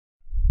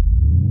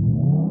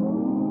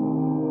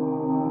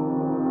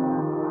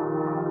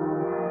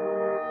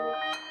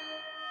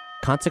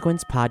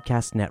Consequence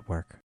Podcast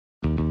Network.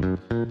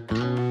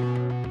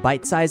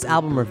 Bite-sized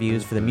album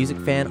reviews for the music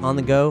fan on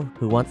the go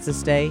who wants to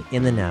stay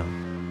in the know.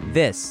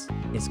 This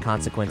is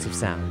Consequence of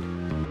Sound.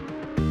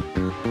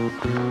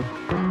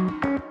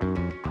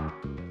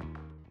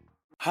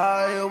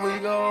 Higher we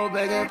go,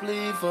 beg and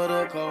plead for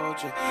the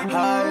culture.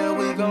 Higher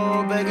we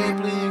go, beg and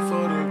plead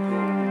for the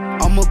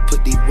culture. I'ma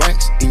put these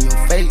racks in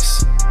your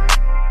face.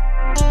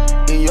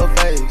 In your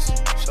face.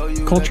 Show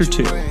you Culture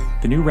 2,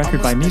 the new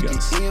record by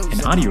Migos,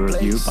 an audio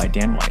review by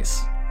Dan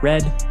Weiss,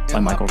 read by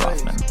Michael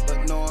Rothman.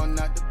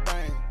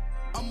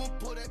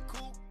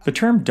 The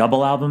term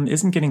double album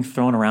isn't getting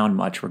thrown around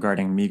much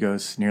regarding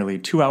Migos' nearly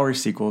 2-hour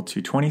sequel to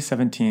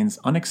 2017's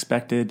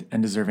unexpected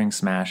and deserving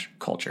smash,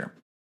 Culture.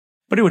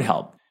 But it would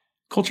help.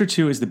 Culture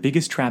 2 is the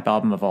biggest trap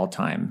album of all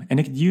time, and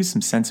it could use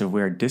some sense of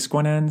where Disc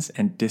 1 ends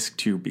and Disc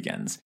 2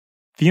 begins.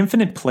 The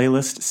infinite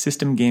playlist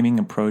system gaming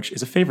approach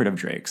is a favorite of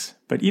Drake's,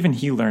 but even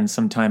he learned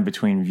sometime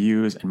between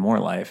Views and More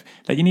Life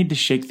that you need to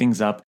shake things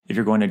up if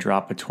you're going to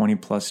drop a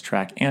 20-plus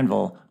track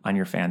anvil on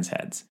your fans'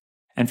 heads.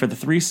 And for the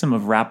threesome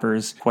of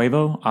rappers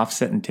Quavo,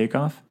 Offset, and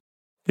Takeoff,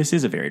 this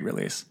is a varied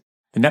release.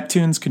 The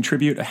Neptunes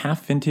contribute a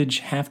half-vintage,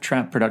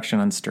 half-trap production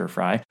on Stir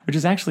Fry, which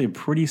is actually a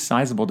pretty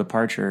sizable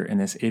departure in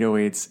this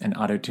 808s and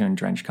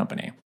auto-tune-drenched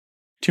company.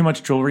 Too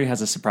Much Jewelry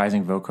has a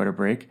surprising vocoder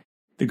break.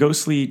 The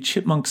ghostly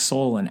chipmunk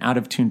soul and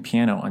out-of-tune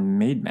piano on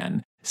Made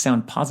Men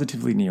sound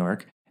positively New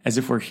York, as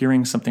if we're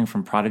hearing something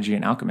from Prodigy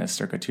and Alchemist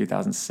circa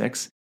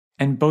 2006.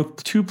 And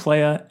both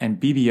 2Playa and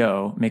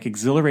BBO make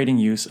exhilarating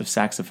use of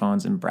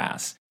saxophones and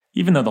brass,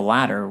 even though the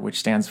latter, which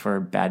stands for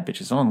Bad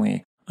Bitches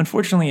Only,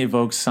 unfortunately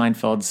evokes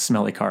Seinfeld's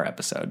Smelly Car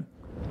episode.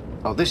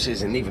 Oh, this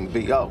isn't even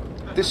B.O.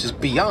 This is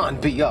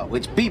beyond B.O.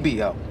 It's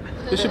BBO.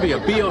 This should be a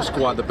B.O.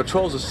 squad that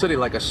patrols the city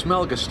like a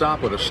smell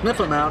Gestapo to sniff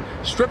them out,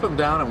 strip them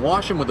down, and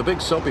wash them with a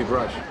big soapy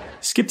brush.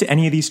 Skip to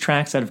any of these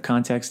tracks out of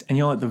context, and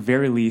you'll at the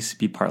very least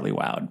be partly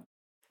wowed.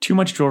 Too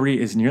Much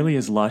Jewelry is nearly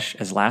as lush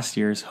as last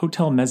year's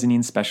Hotel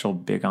Mezzanine special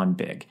Big on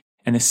Big,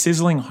 and the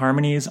sizzling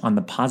harmonies on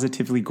the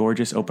positively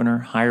gorgeous opener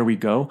Higher We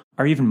Go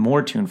are even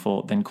more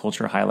tuneful than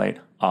Culture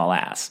highlight All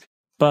Ass.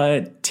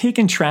 But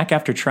taken track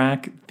after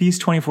track, these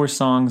 24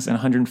 songs in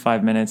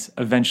 105 minutes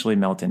eventually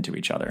melt into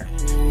each other.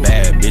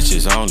 Bad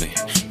bitches only,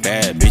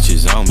 bad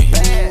bitches on me,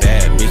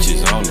 bad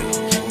bitches only,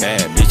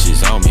 bad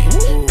bitches on me,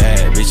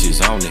 bad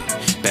bitches only,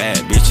 bad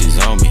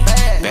bitches on me,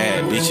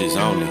 bad bitches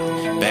only,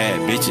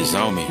 bad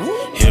bitches on me.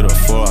 Hit her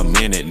for a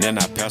minute, then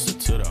I pass her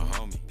to the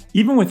homie.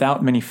 Even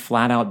without many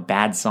flat-out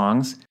bad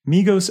songs,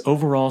 Migos'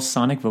 overall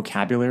sonic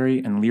vocabulary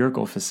and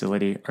lyrical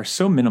facility are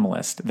so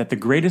minimalist that the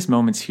greatest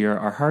moments here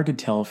are hard to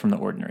tell from the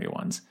ordinary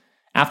ones.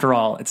 After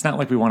all, it's not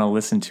like we want to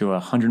listen to a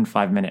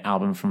 105-minute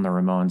album from the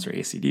Ramones or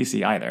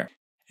AC/DC either.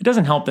 It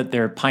doesn't help that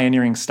their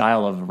pioneering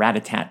style of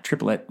rat-a-tat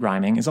triplet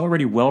rhyming is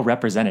already well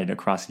represented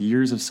across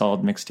years of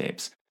solid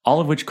mixtapes, all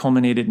of which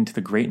culminated into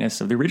the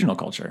greatness of the original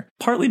Culture,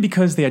 partly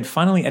because they had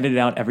finally edited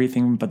out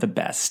everything but the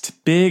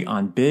best, big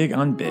on big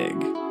on big.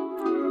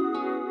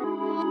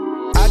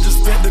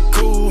 Spent the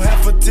cool,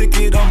 half a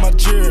ticket on my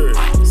jewelry.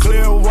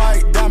 Clear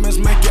white diamonds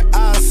make your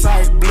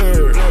eyesight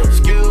blur.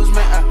 Excuse me,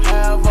 I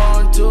have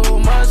on too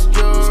much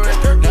jewelry.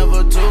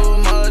 Never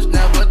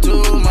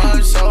too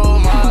much, so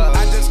much.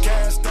 I just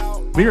cast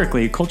out.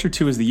 Lyrically, Culture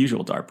 2 is the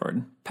usual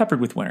dartboard,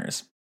 peppered with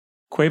winners.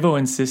 Quavo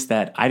insists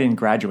that I didn't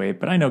graduate,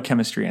 but I know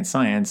chemistry and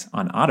science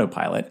on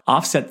autopilot.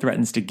 Offset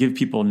threatens to give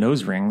people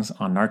nose rings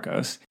on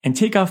Narcos. And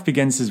Takeoff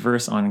begins his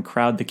verse on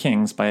Crowd the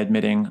Kings by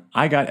admitting,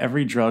 I got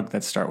every drug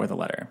that start with a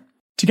letter.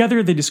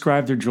 Together, they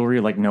describe their jewelry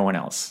like no one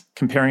else,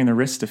 comparing the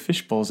wrists to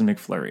fishbowls and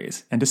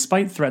McFlurries, and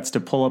despite threats to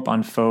pull up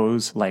on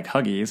foes like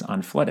Huggies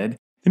on Flooded,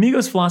 the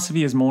Migos'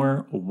 philosophy is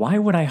more, why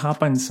would I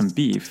hop on some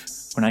beef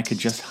when I could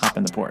just hop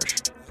in the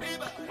Porsche?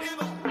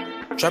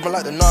 Trapping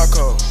like the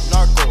narco.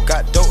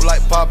 Got dope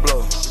like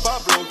Pablo.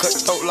 Cut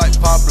throat like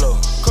Pablo.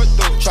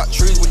 Chop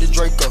trees with the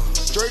Draco.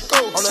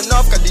 On the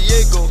north got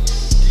Diego.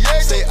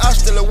 Say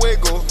hasta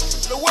luego.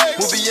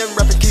 We'll be in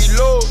rapping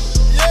kilo.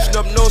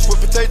 Snub nose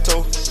with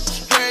potato.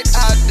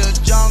 Out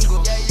the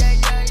jungle.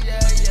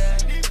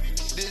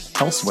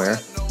 Elsewhere,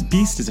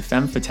 Beast is a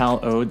femme fatale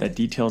ode that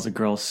details a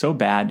girl so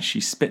bad she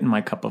spit in my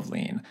cup of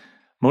lean.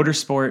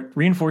 Motorsport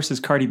reinforces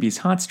Cardi B's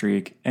hot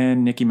streak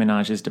and Nicki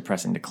Minaj's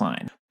depressing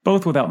decline,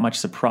 both without much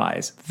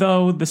surprise,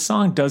 though the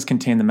song does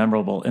contain the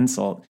memorable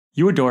insult,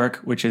 you a dork,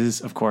 which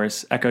is, of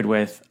course, echoed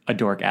with a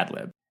dork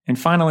ad-lib. And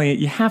finally,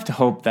 you have to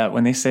hope that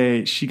when they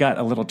say she got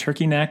a little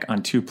turkey neck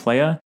on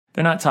 2Playa,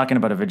 they're not talking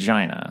about a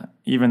vagina,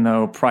 even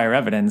though prior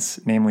evidence,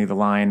 namely the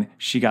line,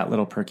 she got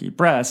little perky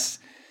breasts,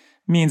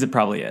 means it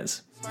probably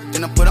is.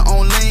 Then I put her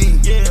on lean,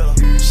 yeah.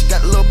 She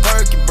got a little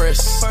perky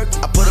breasts. I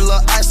put a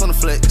little ice on the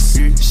flex.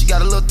 She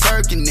got a little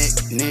turkey neck,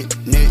 yeah.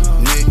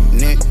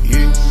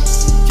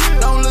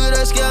 Don't look at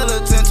that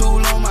skeleton, too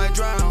long might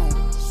drown.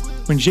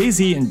 When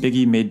Jay-Z and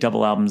Biggie made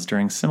double albums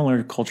during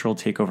similar cultural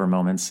takeover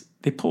moments,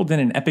 they pulled in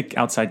an epic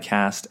outside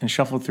cast and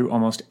shuffled through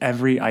almost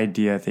every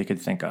idea they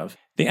could think of.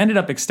 They ended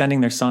up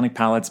extending their sonic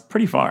palettes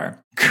pretty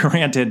far.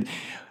 Granted,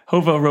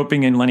 Hovo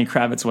roping in Lenny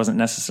Kravitz wasn't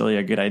necessarily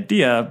a good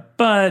idea,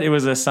 but it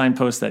was a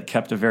signpost that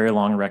kept a very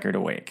long record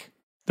awake.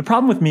 The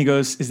problem with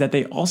Migos is that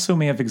they also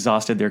may have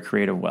exhausted their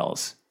creative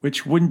wells,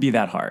 which wouldn't be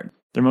that hard.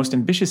 Their most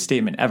ambitious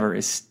statement ever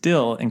is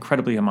still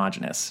incredibly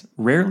homogenous,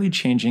 rarely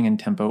changing in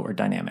tempo or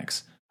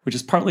dynamics, which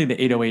is partly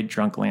the 808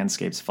 drunk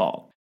landscape's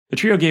fault. The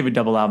trio gave a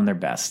double album their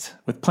best,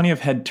 with plenty of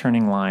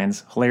head-turning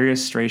lines,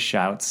 hilarious stray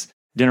shouts,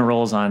 dinner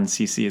rolls on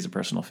CC is a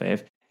personal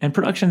fave, and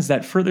productions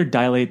that further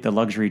dilate the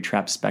luxury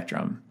trap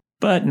spectrum,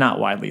 but not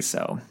widely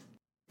so.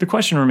 The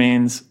question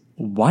remains,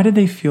 why did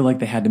they feel like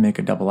they had to make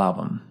a double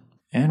album?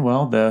 And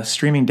well, the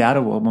streaming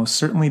data will most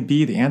certainly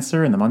be the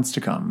answer in the months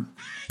to come.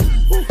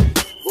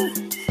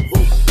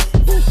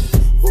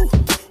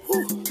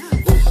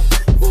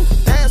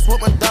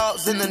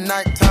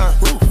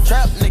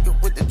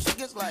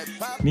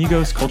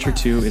 Migos Culture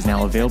 2 is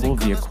now available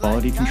via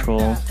Quality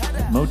Control,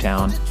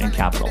 Motown, and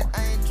Capitol.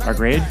 Our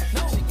grade?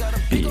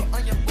 B.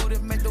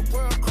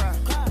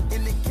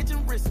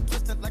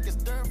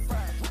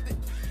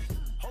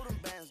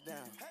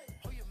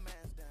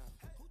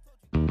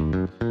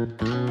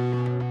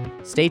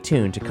 Stay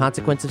tuned to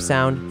Consequence of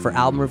Sound for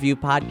album review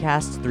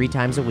podcasts 3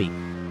 times a week.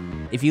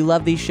 If you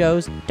love these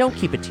shows, don't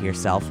keep it to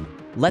yourself.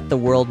 Let the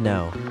world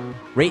know.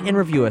 Rate and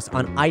review us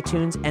on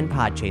iTunes and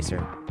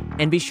Podchaser.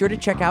 And be sure to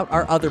check out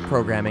our other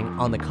programming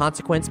on the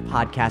Consequence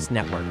Podcast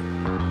Network.